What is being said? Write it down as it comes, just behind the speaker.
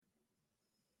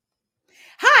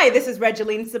Hi, this is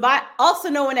Regeline Sabat, also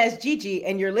known as Gigi,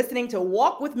 and you're listening to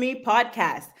Walk With Me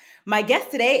podcast. My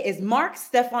guest today is Mark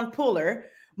Stefan Puller.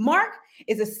 Mark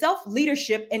is a self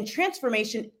leadership and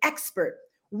transformation expert.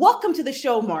 Welcome to the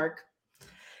show, Mark.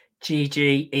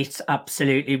 Gigi, it's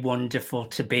absolutely wonderful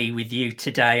to be with you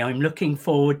today. I'm looking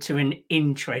forward to an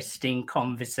interesting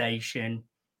conversation.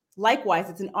 Likewise,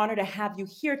 it's an honor to have you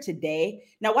here today.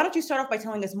 Now, why don't you start off by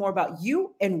telling us more about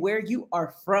you and where you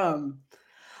are from?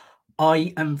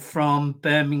 I am from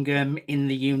Birmingham in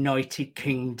the United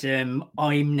Kingdom.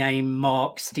 I'm named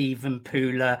Mark Stephen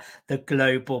Pooler, the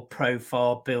Global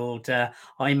Profile Builder.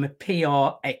 I'm a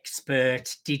PR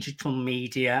expert, digital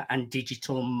media and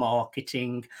digital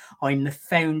marketing. I'm the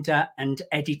founder and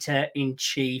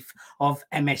editor-in-chief of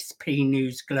MSP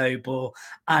News Global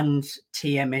and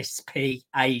TMSP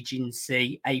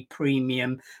Agency, a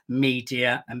premium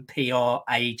media and PR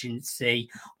agency.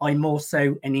 I'm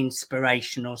also an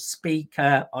inspirational speaker.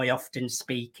 I often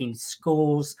speak in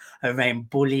schools around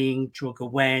bullying, drug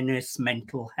awareness,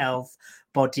 mental health,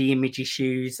 body image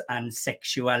issues, and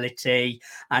sexuality.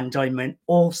 And I'm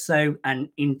also an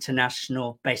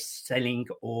international best-selling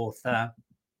author.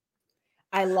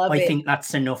 I love I it. think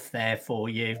that's enough there for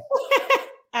you.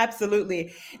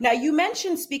 Absolutely. Now, you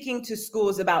mentioned speaking to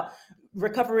schools about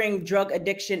recovering drug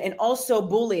addiction and also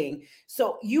bullying.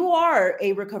 So, you are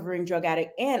a recovering drug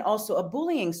addict and also a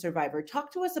bullying survivor.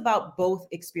 Talk to us about both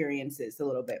experiences a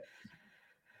little bit.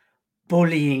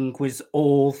 Bullying was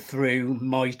all through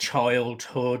my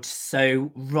childhood.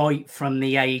 So, right from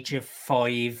the age of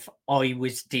 5, I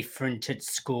was different at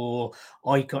school.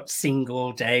 I got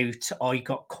singled out, I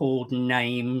got called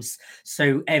names.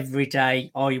 So, every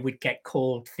day I would get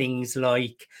called things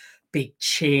like big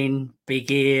chin, big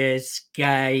ears,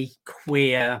 gay,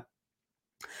 queer.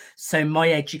 So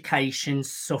my education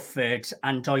suffered,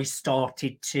 and I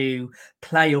started to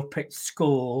play up at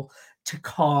school to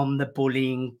calm the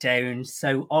bullying down.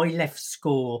 So I left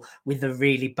school with a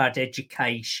really bad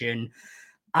education.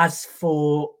 As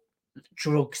for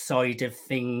drug side of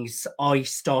things, I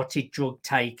started drug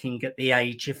taking at the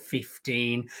age of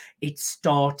 15. It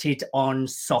started on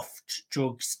soft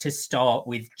drugs to start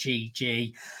with,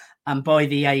 Gigi. And by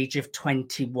the age of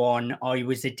 21, I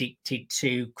was addicted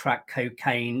to crack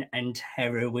cocaine and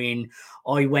heroin.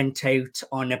 I went out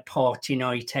on a party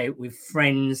night out with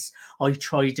friends. I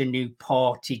tried a new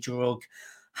party drug,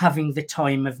 having the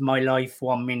time of my life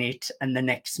 1 minute, and the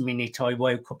next minute I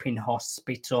woke up in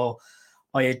hospital.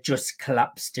 I had just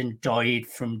collapsed and died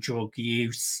from drug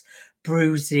use.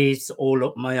 Bruises all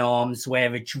up my arms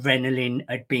where adrenaline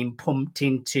had been pumped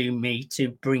into me to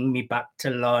bring me back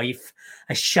to life.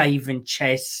 A shaven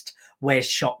chest where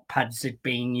shock pads had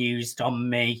been used on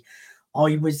me.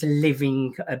 I was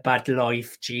living a bad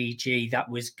life, Gigi, that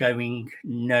was going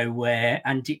nowhere.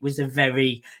 And it was a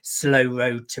very slow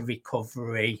road to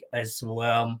recovery as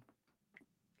well.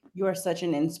 You are such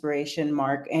an inspiration,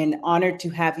 Mark, and honored to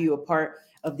have you a part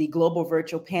of the global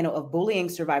virtual panel of bullying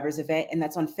survivors event. And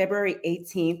that's on February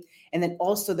 18th. And then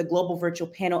also the global virtual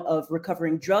panel of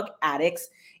recovering drug addicts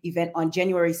event on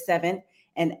January 7th.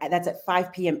 And that's at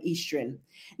 5 p.m. Eastern.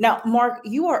 Now, Mark,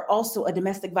 you are also a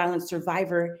domestic violence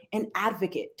survivor and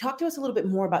advocate. Talk to us a little bit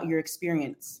more about your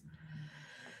experience.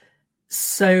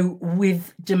 So,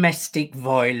 with domestic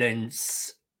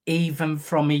violence, even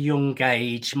from a young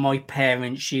age, my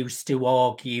parents used to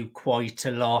argue quite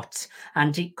a lot,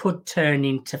 and it could turn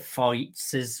into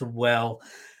fights as well.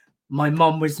 My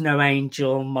mum was no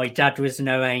angel, my dad was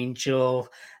no angel.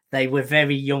 They were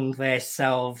very young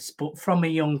themselves, but from a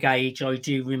young age, I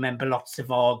do remember lots of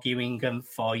arguing and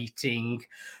fighting.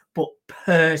 But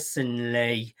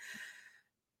personally,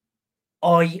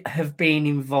 I have been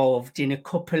involved in a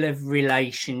couple of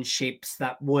relationships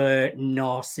that were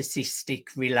narcissistic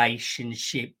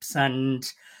relationships.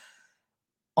 And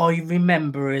I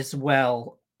remember as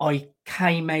well, I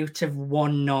came out of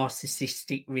one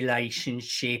narcissistic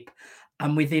relationship,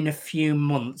 and within a few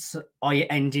months, I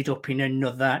ended up in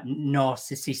another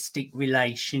narcissistic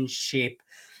relationship.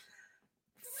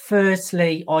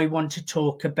 Firstly, I want to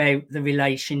talk about the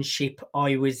relationship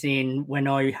I was in when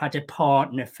I had a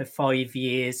partner for 5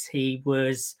 years. He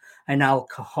was an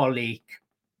alcoholic.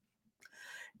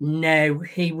 No,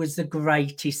 he was the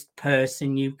greatest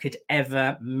person you could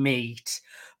ever meet.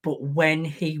 But when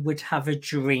he would have a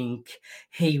drink,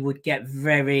 he would get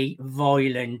very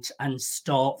violent and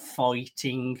start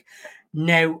fighting.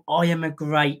 Now, I am a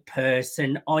great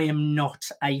person. I am not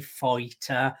a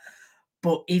fighter.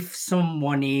 But if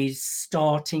someone is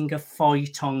starting a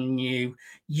fight on you,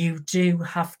 you do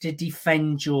have to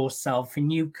defend yourself,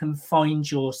 and you can find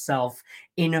yourself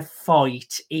in a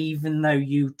fight even though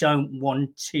you don't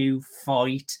want to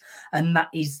fight. And that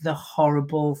is the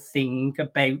horrible thing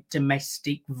about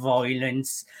domestic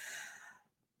violence.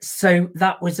 So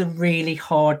that was a really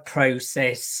hard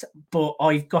process, but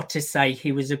I've got to say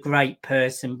he was a great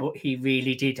person, but he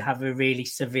really did have a really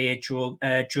severe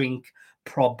drink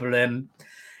problem.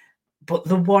 But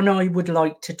the one I would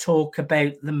like to talk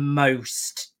about the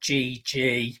most,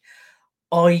 Gigi,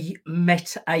 I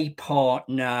met a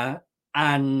partner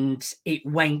and it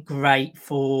went great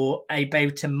for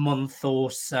about a month or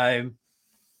so.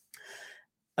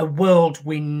 A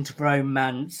whirlwind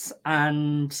romance,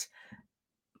 and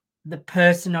the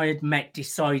person I had met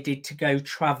decided to go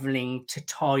traveling to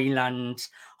Thailand.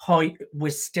 I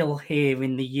was still here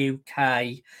in the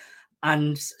UK.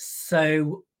 And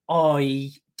so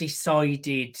I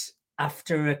decided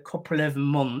after a couple of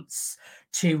months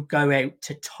to go out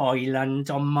to Thailand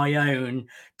on my own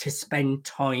to spend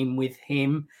time with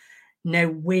him. Now,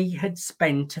 we had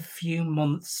spent a few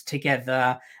months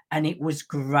together and it was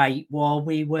great while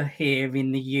we were here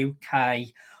in the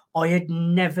UK. I had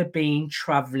never been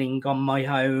traveling on my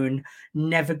own,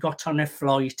 never got on a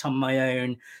flight on my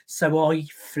own. So I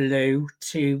flew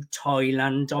to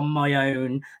Thailand on my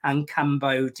own and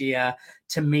Cambodia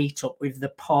to meet up with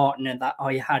the partner that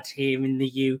I had here in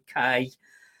the UK.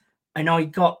 And I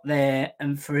got there,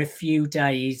 and for a few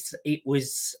days, it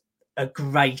was a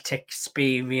great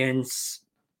experience.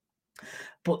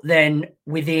 But then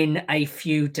within a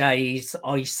few days,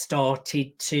 I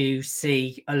started to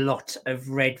see a lot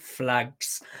of red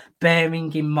flags.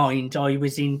 Bearing in mind, I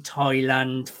was in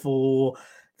Thailand for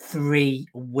 3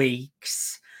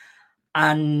 weeks.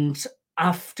 And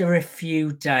after a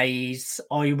few days,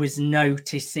 I was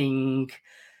noticing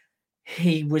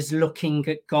he was looking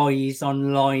at guys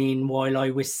online while I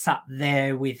was sat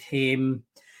there with him.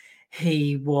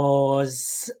 He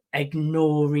was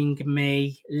ignoring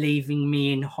me, leaving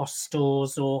me in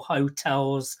hostels or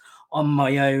hotels on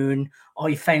my own.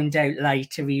 I found out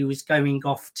later he was going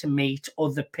off to meet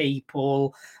other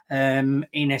people in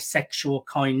a sexual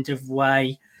kind of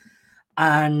way.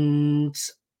 And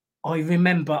I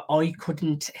remember I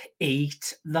couldn't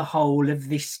eat the whole of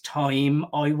this time.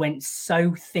 I went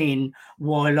so thin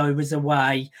while I was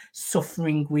away,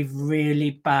 suffering with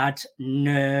really bad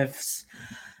nerves.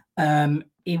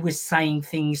 He was saying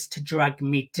things to drag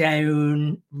me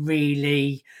down,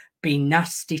 really be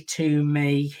nasty to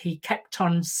me. He kept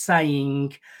on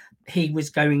saying he was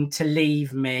going to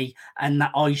leave me and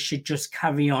that I should just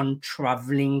carry on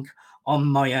traveling on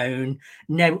my own.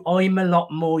 Now, I'm a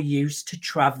lot more used to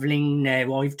traveling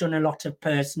now. I've done a lot of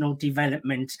personal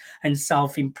development and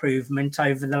self-improvement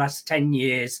over the last 10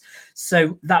 years.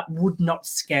 So that would not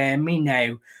scare me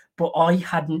now. But I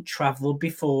hadn't traveled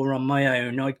before on my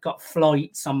own. I'd got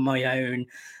flights on my own.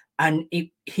 And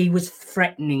he was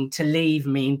threatening to leave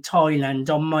me in Thailand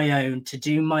on my own, to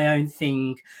do my own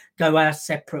thing, go our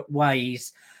separate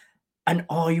ways. And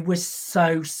I was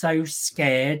so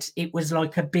scared. It was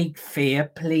like a big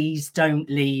fear. Please don't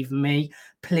leave me.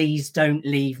 Please don't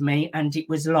leave me. And it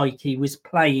was like he was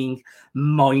playing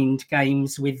mind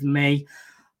games with me.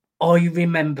 I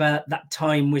remember that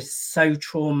time was so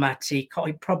traumatic.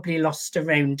 I probably lost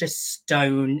around a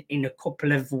stone in a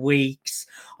couple of weeks.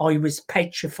 I was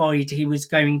petrified he was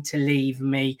going to leave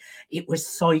me. It was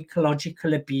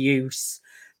psychological abuse.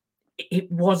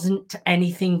 It wasn't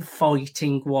anything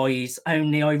fighting wise,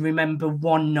 only I remember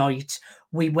one night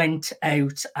we went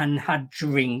out and had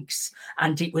drinks,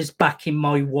 and it was back in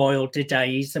my wilder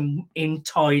days. And in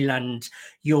Thailand,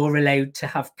 you're allowed to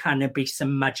have cannabis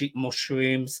and magic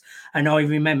mushrooms. And I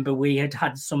remember we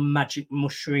had some magic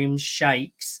mushroom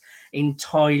shakes in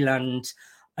Thailand.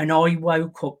 And I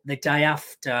woke up the day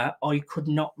after, I could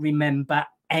not remember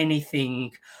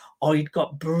anything. I'd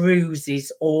got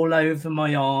bruises all over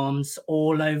my arms,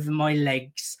 all over my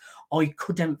legs. I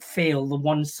couldn't feel the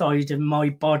one side of my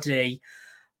body.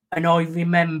 And I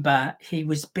remember he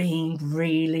was being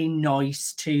really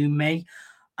nice to me.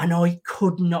 And I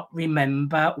could not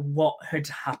remember what had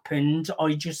happened.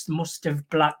 I just must have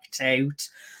blacked out.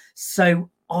 So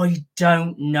I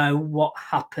don't know what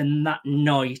happened that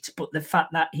night, but the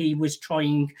fact that he was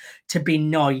trying to be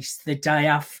nice the day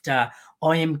after,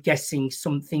 I am guessing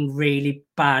something really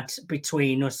bad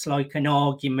between us, like an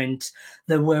argument.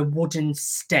 There were wooden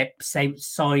steps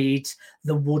outside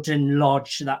the wooden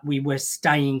lodge that we were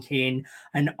staying in,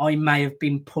 and I may have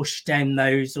been pushed down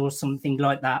those or something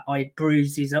like that. I had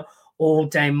bruises all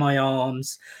down my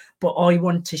arms. But I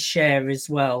want to share as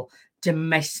well,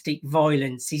 domestic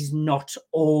violence is not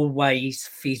always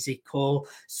physical.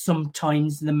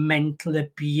 Sometimes the mental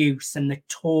abuse and the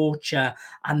torture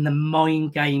and the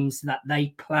mind games that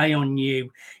they play on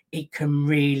you, it can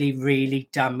really, really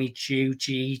damage you,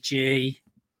 Gigi.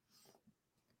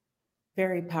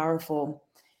 Very powerful.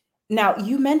 Now,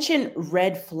 you mentioned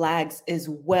red flags as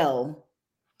well.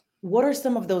 What are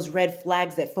some of those red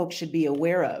flags that folks should be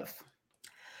aware of?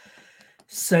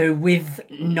 So with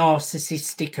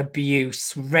narcissistic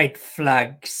abuse, red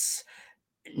flags,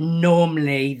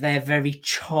 normally they're very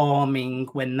charming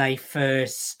when they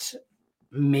first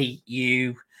meet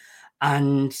you,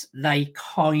 and they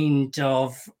kind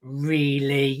of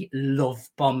really love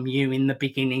bomb you in the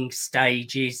beginning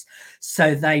stages.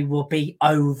 So they will be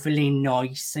overly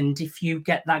nice. And if you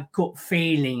get that gut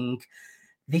feeling,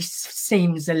 this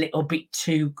seems a little bit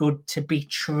too good to be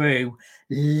true,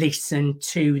 listen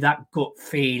to that gut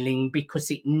feeling, because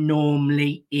it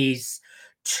normally is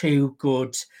too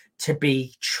good to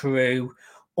be true.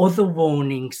 Other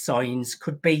warning signs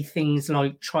could be things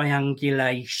like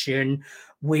triangulation,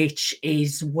 which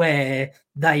is where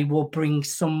they will bring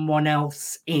someone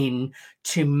else in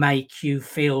to make you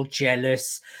feel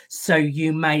jealous. So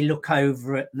you may look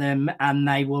over at them and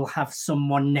they will have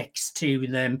someone next to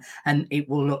them, and it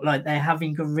will look like they're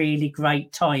having a really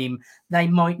great time. They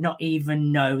might not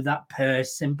even know that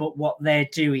person, but what they're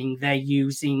doing, they're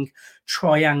using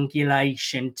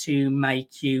triangulation to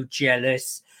make you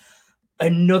jealous.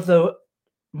 Another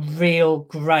real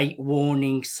great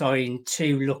warning sign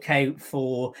to look out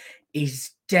for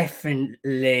is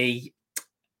definitely,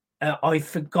 I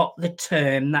forgot the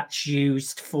term that's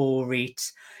used for it.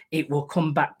 It will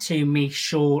come back to me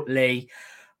shortly,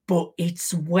 but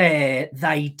it's where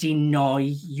they deny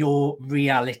your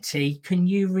reality. Can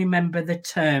you remember the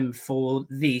term for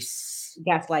this?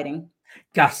 Gaslighting.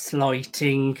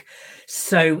 Gaslighting.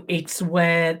 So it's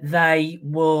where they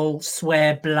will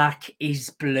swear black is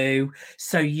blue.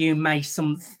 So you may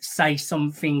say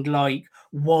something like,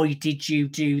 why did you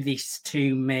do this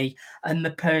to me? And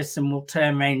the person will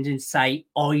turn around and say,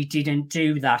 I didn't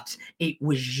do that. It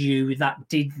was you that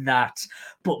did that.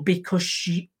 But because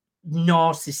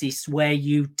narcissists wear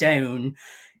you down,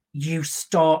 you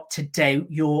start to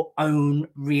doubt your own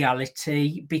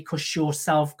reality because your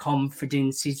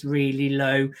self-confidence is really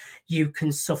low. You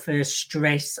can suffer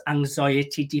stress,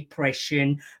 anxiety,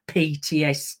 depression,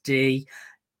 PTSD,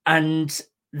 and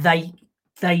they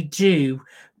do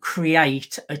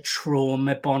create a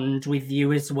trauma bond with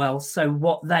you as well. So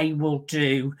what they will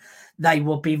do, they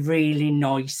will be really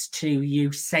nice to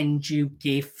you, send you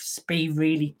gifts, be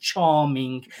really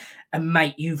charming, and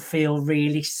make you feel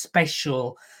really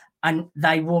special. And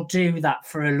they will do that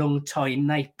for a long time.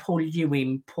 They pull you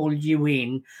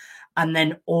in, and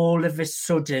then all of a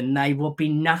sudden they will be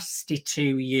nasty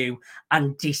to you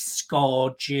and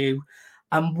discard you.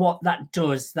 And what that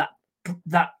does, that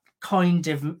kind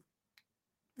of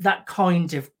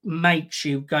makes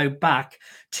you go back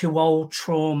to old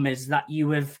traumas that you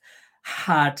have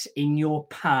had in your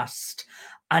past,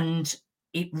 and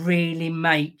it really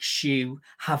makes you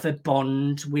have a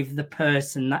bond with the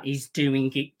person that is doing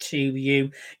it to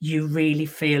you. You really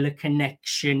feel a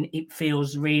connection. It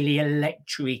feels really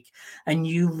electric, and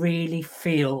you really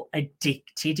feel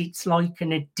addicted. It's like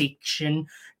an addiction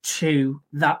to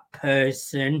that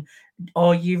person.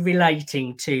 Are you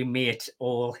relating to me at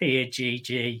all here,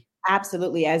 Gigi?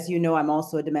 Absolutely. As you know, I'm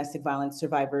also a domestic violence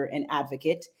survivor and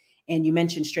advocate. And you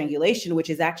mentioned strangulation, which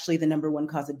is actually the number one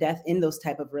cause of death in those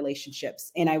type of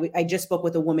relationships. And I just spoke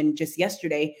with a woman just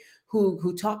yesterday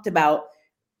who talked about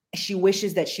she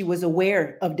wishes that she was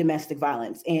aware of domestic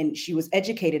violence and she was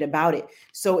educated about it.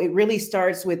 So it really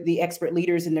starts with the expert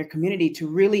leaders in their community to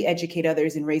really educate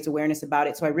others and raise awareness about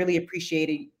it. So I really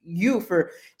appreciated you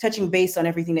for touching base on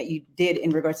everything that you did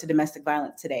in regards to domestic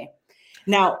violence today.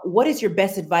 Now, what is your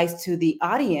best advice to the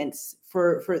audience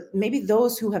for maybe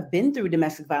those who have been through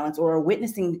domestic violence or are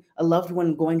witnessing a loved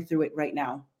one going through it right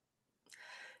now?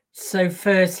 So,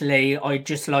 firstly, I'd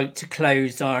just like to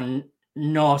close on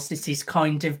narcissists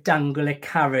kind of dangle a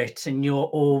carrot, and you're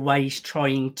always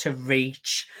trying to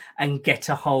reach and get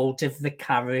a hold of the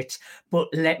carrot. But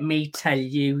let me tell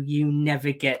you, you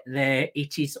never get there.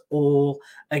 It is all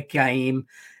a game.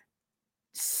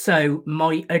 So,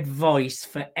 my advice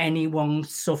for anyone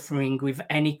suffering with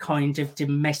any kind of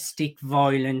domestic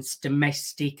violence,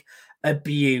 domestic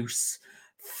abuse,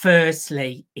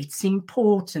 firstly, it's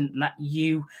important that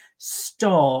you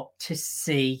start to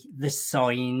see the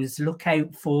signs, look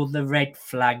out for the red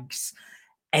flags.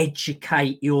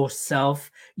 educate yourself.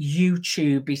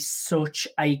 YouTube is such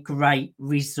a great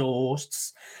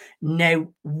resource. Now,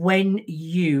 when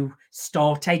you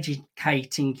start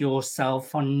educating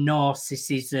yourself on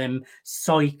narcissism,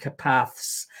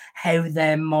 psychopaths, how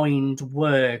their mind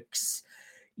works,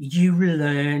 you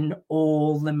learn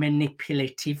all the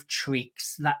manipulative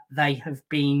tricks that they have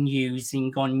been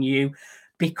using on you,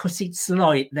 because it's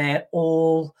like they're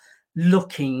all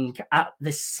looking at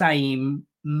the same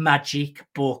magic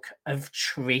book of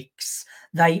tricks.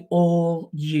 They all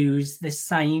use the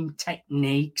same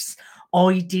techniques.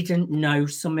 I didn't know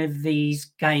some of these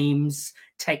games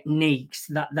techniques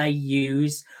that they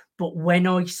use, but when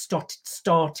I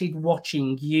started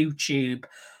watching YouTube,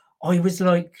 I was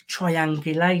like,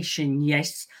 triangulation.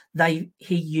 Yes,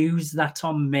 he used that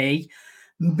on me.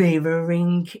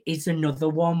 Mirroring is another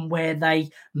one where they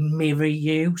mirror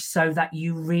you so that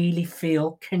you really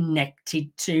feel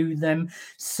connected to them.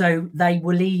 So they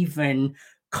will even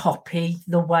copy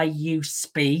the way you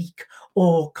speak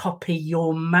or copy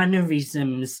your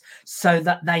mannerisms so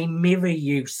that they mirror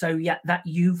you, so yet that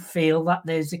you feel that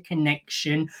there's a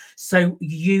connection. So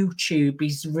YouTube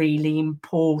is really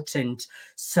important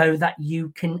so that you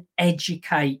can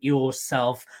educate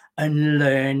yourself and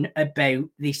learn about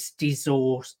this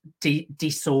disorder,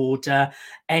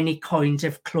 any kind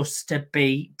of cluster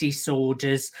B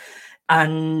disorders.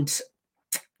 And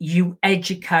you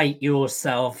educate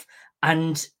yourself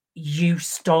and you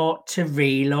start to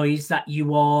realize that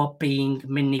you are being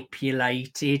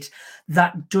manipulated.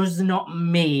 That does not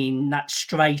mean that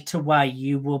straight away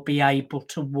you will be able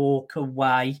to walk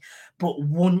away. But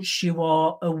once you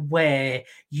are aware,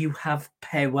 you have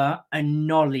power and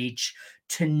knowledge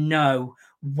to know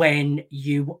when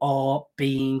you are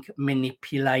being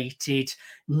manipulated.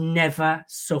 Never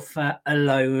suffer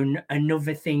alone.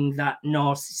 Another thing that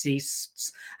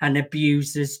narcissists and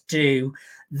abusers do,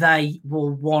 they will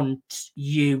want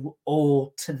you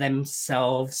all to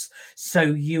themselves. So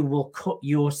you will cut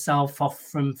yourself off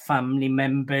from family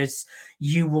members.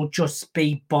 You will just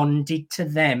be bonded to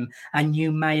them, and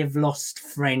you may have lost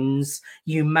friends.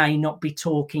 You may not be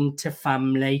talking to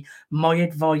family. My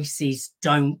advice is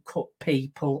don't cut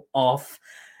people off.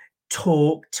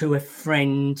 Talk to a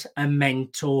friend, a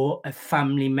mentor, a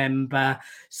family member,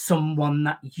 someone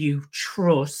that you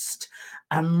trust,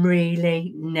 and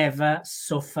really never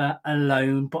suffer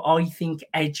alone. But I think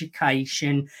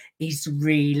education is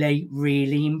really,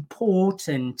 really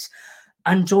important.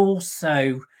 And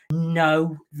also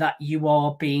know that you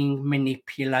are being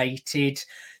manipulated.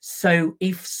 So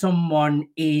if someone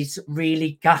is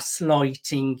really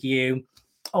gaslighting you,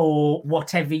 or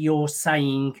whatever you're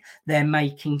saying, they're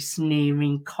making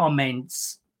sneering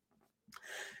comments,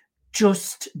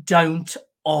 just don't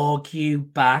argue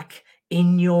back.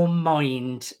 In your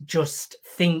mind, just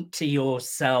think to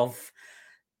yourself,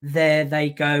 there they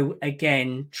go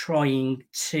again, trying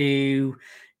to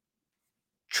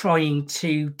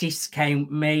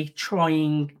discount me,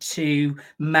 trying to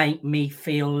make me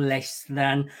feel less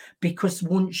than. Because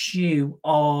once you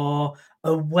are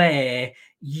aware,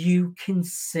 you can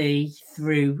see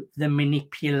through the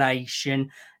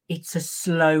manipulation. It's a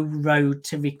slow road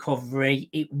to recovery.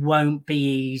 It won't be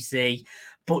easy,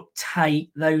 but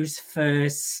take those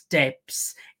first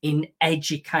steps in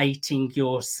educating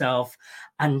yourself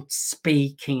and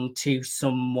speaking to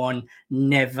someone.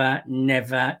 Never,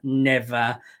 never,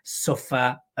 never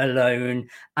suffer alone.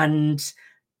 And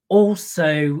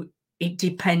also, it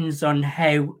depends on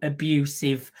how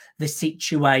abusive the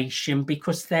situation,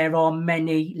 because there are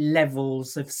many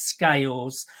levels of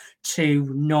scales to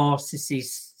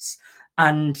narcissists.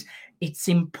 And it's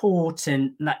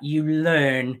important that you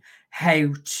learn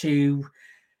how to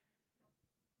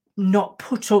not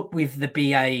put up with the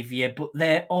behavior, but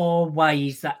there are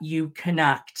ways that you can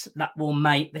act that will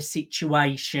make the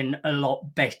situation a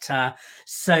lot better.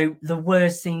 So the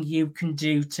worst thing you can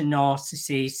do to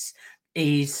narcissists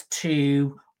is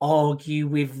to argue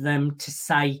with them, to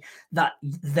say that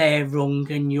they're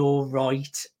wrong and you're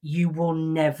right. You will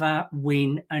never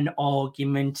win an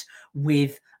argument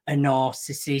with a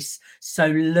narcissist. So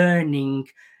learning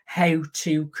how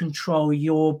to control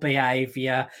your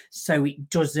behavior so it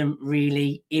doesn't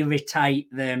really irritate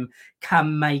them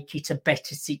can make it a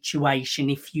better situation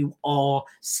if you are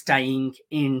staying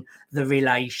in the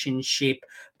relationship.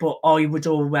 But I would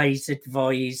always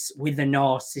advise with a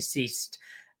narcissist,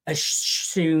 as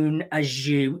soon as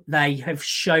they have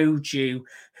showed you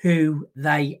who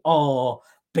they are,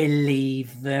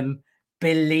 believe them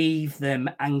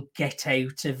and get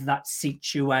out of that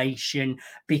situation,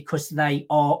 because they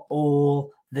are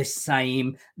all the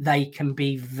same. They can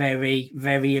be very,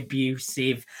 very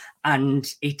abusive, and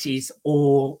it is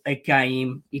all a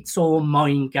game. It's all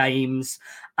mind games,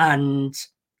 and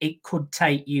it could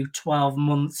take you 12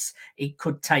 months. It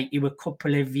could take you a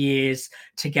couple of years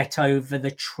to get over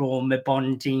the trauma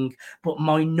bonding. But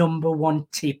my number one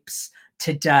tips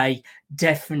today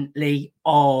definitely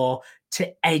are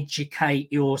to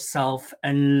educate yourself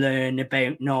and learn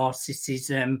about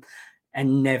narcissism,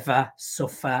 and never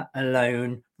suffer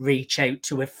alone. Reach out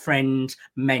to a friend,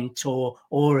 mentor,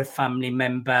 or a family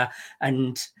member,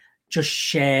 and just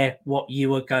share what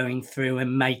you are going through,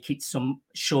 and make it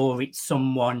sure it's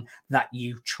someone that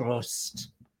you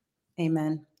trust.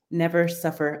 Amen. Never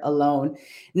suffer alone.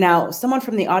 Now, someone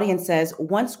from the audience says,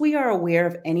 once we are aware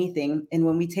of anything and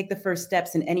when we take the first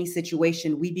steps in any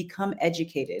situation, we become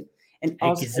educated. And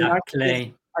also, narcissists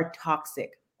Exactly. are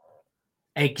toxic.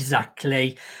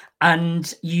 Exactly.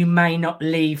 And you may not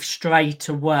leave straight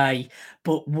away,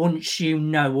 but once you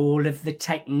know all of the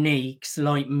techniques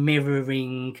like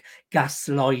mirroring,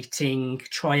 gaslighting,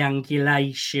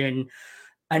 triangulation,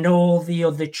 and all the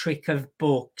other trick of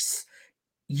books,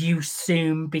 you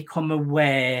soon become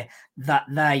aware that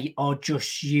they are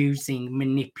just using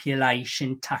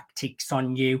manipulation tactics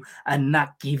on you, and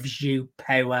that gives you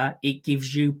power. It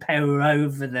gives you power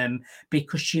over them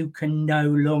because you can no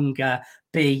longer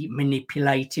be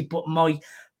manipulated. But my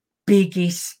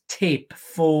biggest tip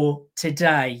for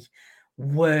today: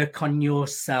 work on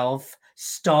yourself,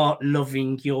 start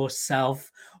loving yourself,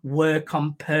 work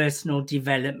on personal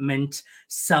development,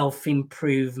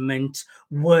 self-improvement,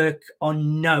 work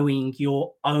on knowing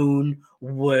your own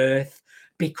worth.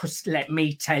 Because let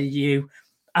me tell you,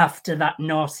 after that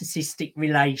narcissistic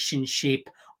relationship,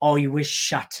 I was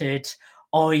shattered.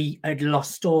 I had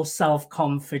lost all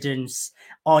self-confidence.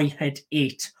 I had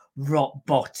hit rock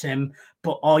bottom,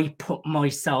 but I put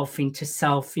myself into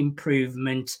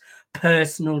self-improvement,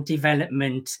 personal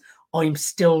development. I'm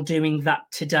still doing that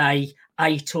today,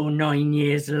 8 or 9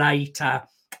 years later.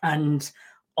 And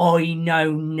I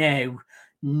know now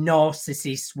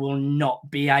narcissists will not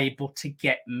be able to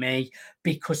get me,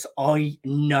 because I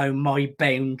know my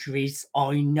boundaries,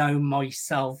 I know my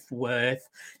self-worth.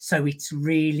 So it's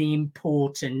really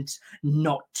important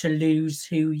not to lose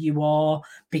who you are,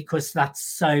 because that's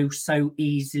so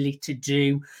easily to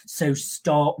do. So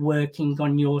start working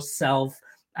on yourself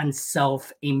and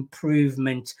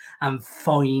self-improvement, and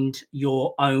find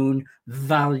your own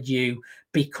value,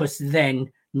 because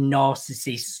then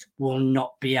narcissists will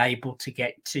not be able to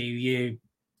get to you.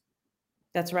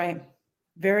 That's right.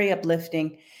 Very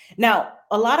uplifting. Now,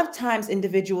 a lot of times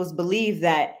individuals believe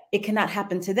that it cannot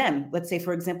happen to them. Let's say,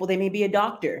 for example, they may be a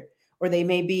doctor, or they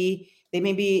may be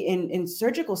in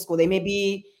surgical school, they may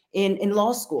be in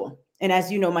law school. And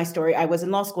as you know my story, I was in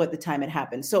law school at the time it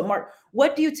happened. So, Mark,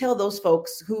 what do you tell those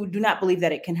folks who do not believe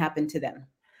that it can happen to them?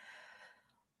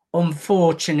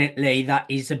 Unfortunately, that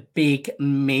is a big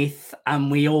myth, and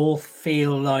we all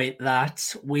feel like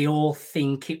that. We all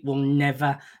think it will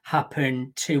never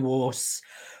happen to us.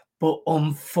 But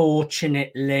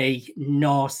unfortunately,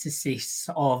 narcissists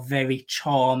are very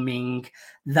charming.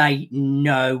 They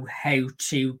know how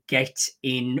to get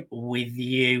in with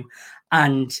you.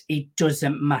 And it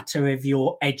doesn't matter of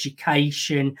your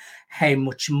education, how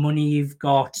much money you've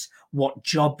got, what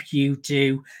job you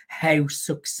do, how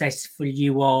successful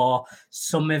you are.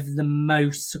 Some of the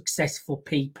most successful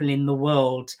people in the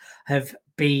world have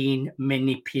been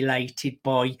manipulated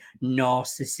by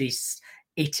narcissists.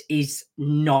 It is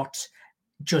not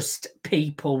just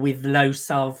people with low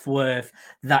self-worth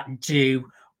that do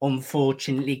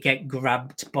unfortunately get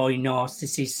grabbed by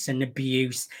narcissists and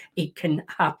abuse. It can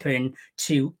happen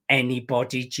to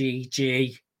anybody,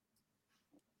 Gigi.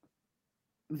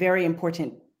 Very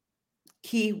important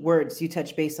key words you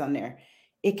touch base on there.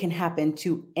 It can happen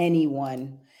to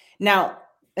anyone. Now,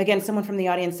 again, someone from the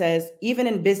audience says, even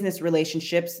in business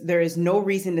relationships, there is no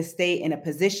reason to stay in a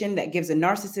position that gives a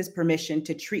narcissist permission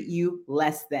to treat you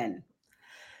less than.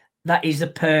 That is a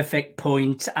perfect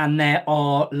point, and there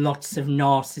are lots of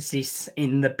narcissists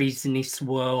in the business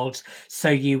world, so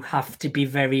you have to be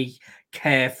very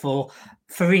careful.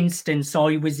 For instance,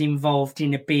 I was involved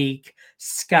in a big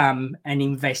scam, an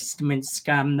investment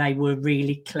scam. They were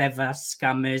really clever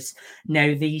scammers.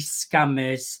 Now, these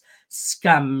scammers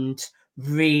scammed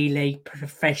really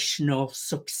professional,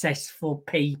 successful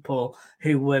people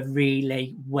who were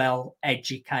really well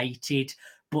educated,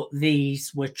 but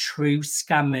these were true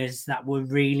scammers that were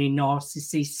really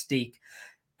narcissistic.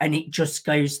 And it just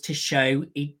goes to show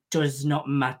it does not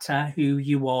matter who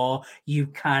you are, you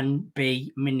can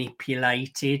be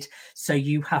manipulated. So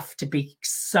you have to be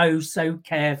so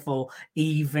careful,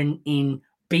 even in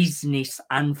business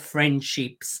and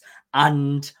friendships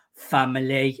and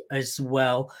family as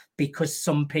well, because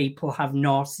some people have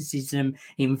narcissism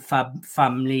in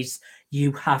families.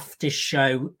 You have to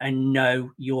show and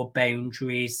know your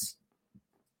boundaries.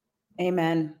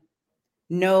 Amen.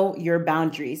 Know your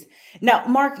boundaries. Now,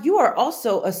 Mark, you are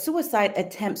also a suicide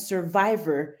attempt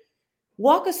survivor.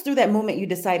 Walk us through that moment you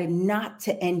decided not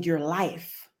to end your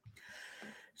life.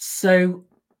 So,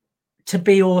 to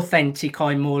be authentic,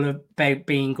 I'm all about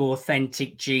being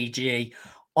authentic, Gigi.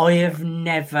 I have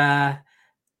never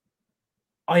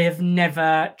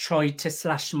tried to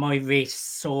slash my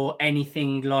wrists or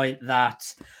anything like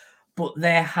that. But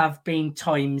there have been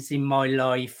times in my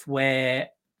life where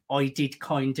I did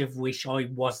kind of wish I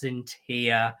wasn't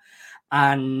here.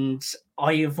 And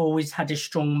I have always had a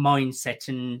strong mindset,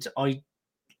 and I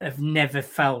have never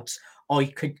felt I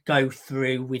could go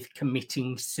through with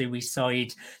committing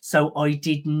suicide. So I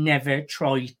did never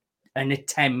try and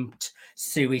attempt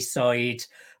suicide.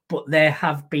 But there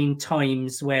have been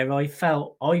times where I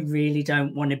felt I really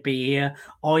don't want to be here.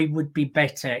 I would be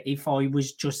better if I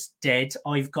was just dead.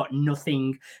 I've got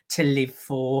nothing to live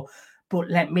for. But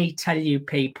let me tell you,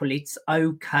 people, it's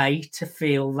okay to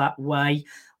feel that way.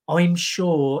 I'm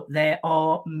sure there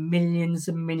are millions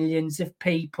and millions of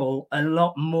people, a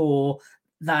lot more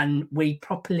than we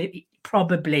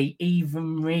probably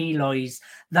even realize,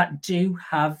 that do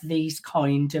have these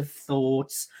kind of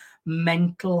thoughts.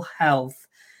 Mental health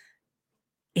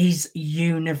is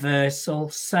universal.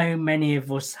 So many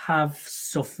of us have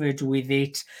suffered with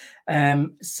it.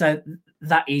 So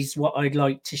that is what I'd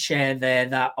like to share there,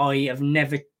 that I have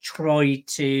never tried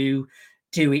to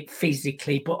do it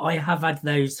physically, but I have had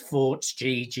those thoughts,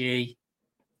 Gigi.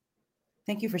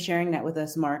 Thank you for sharing that with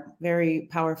us, Mark. Very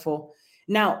powerful.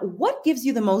 Now, what gives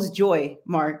you the most joy,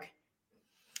 Mark?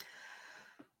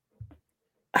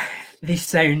 This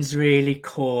sounds really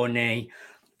corny.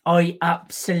 I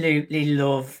absolutely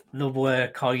love the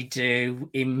work I do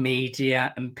in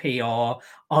media and PR.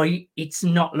 It's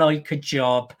not like a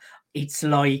job. It's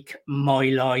like my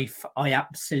life. I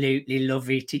absolutely love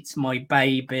it. It's my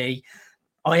baby.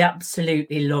 I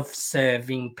absolutely love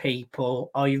serving people.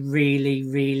 I really,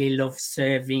 really love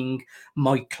serving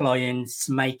my clients,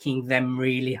 making them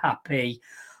really happy.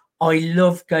 I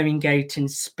love going out and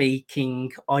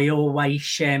speaking. I always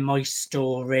share my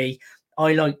story.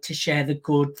 I like to share the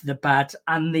good, the bad,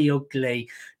 and the ugly,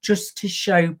 just to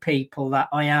show people that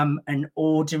I am an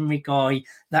ordinary guy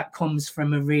that comes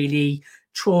from a really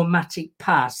traumatic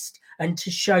past, and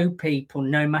to show people,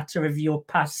 no matter of your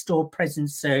past or present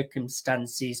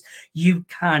circumstances, you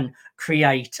can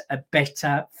create a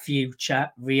better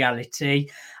future reality.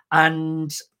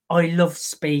 And I love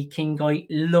speaking. I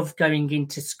love going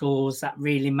into schools. That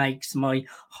really makes my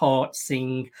heart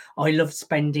sing. I love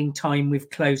spending time with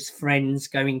close friends,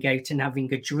 going out and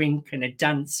having a drink and a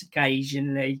dance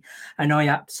occasionally. And I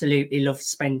absolutely love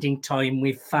spending time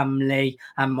with family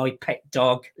and my pet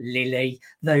dog, Lily.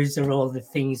 Those are all the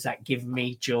things that give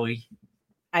me joy.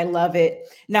 I love it.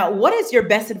 Now, what is your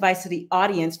best advice to the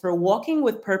audience for walking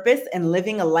with purpose and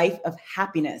living a life of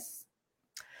happiness?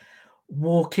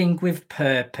 Walking with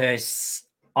purpose,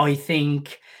 I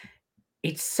think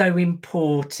it's so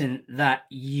important that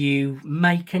you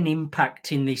make an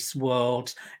impact in this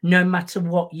world, no matter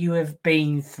what you have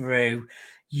been through.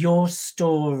 Your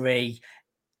story,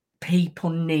 people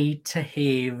need to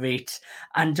hear it.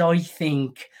 And I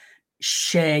think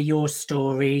share your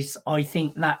stories. I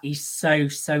think that is so,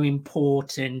 so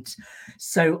important.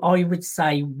 So I would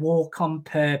say walk on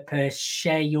purpose,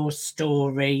 share your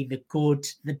story, the good,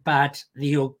 the bad,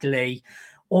 the ugly.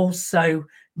 Also,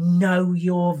 know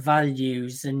your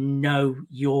values and know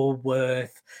your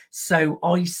worth. So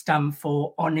I stand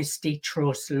for honesty,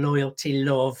 trust, loyalty,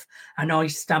 love, and I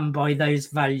stand by those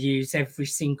values every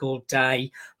single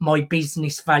day. My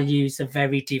business values are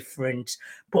very different,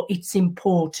 but it's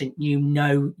important you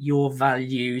know your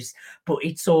values, but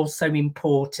it's also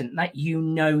important that you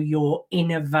know your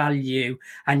inner value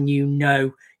and you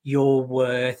know your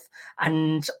worth.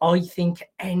 And I think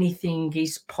anything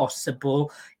is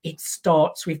possible. It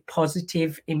starts with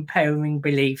positive, empowering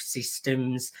belief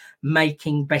systems,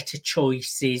 making better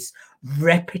choices,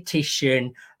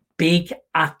 repetition, big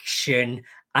action,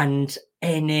 and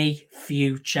any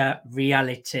future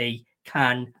reality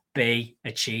can be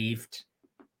achieved.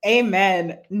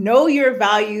 Amen. Know your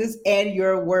values and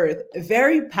your worth.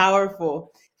 Very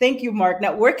powerful. Thank you, Mark.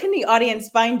 Now, where can the audience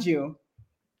find you?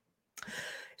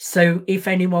 So if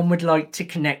anyone would like to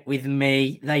connect with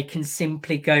me, they can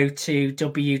simply go to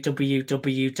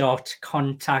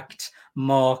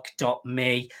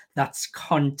www.contactmark.me. That's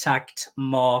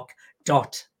contactmark.me.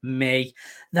 me.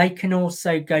 They can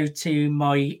also go to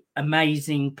my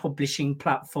amazing publishing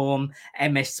platform,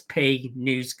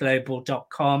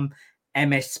 mspnewsglobal.com,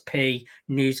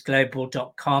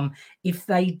 mspnewsglobal.com. If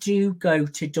they do go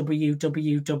to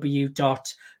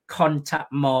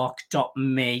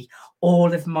www.contactmark.me,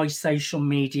 all of my social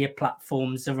media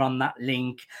platforms are on that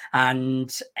link,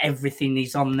 and everything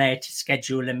is on there to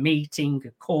schedule a meeting,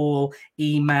 a call,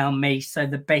 email me. So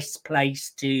the best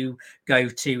place to go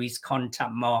to is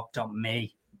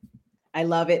contactmark.me. I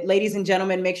love it. Ladies and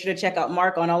gentlemen, make sure to check out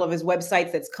Mark on all of his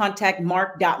websites. That's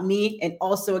contactmark.me, and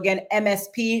also, again,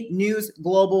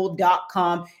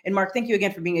 mspnewsglobal.com. And Mark, thank you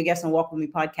again for being a guest on Walk With Me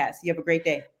podcast. You have a great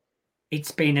day.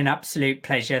 It's been an absolute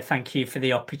pleasure. Thank you for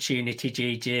the opportunity,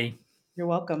 Gigi. You're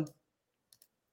welcome.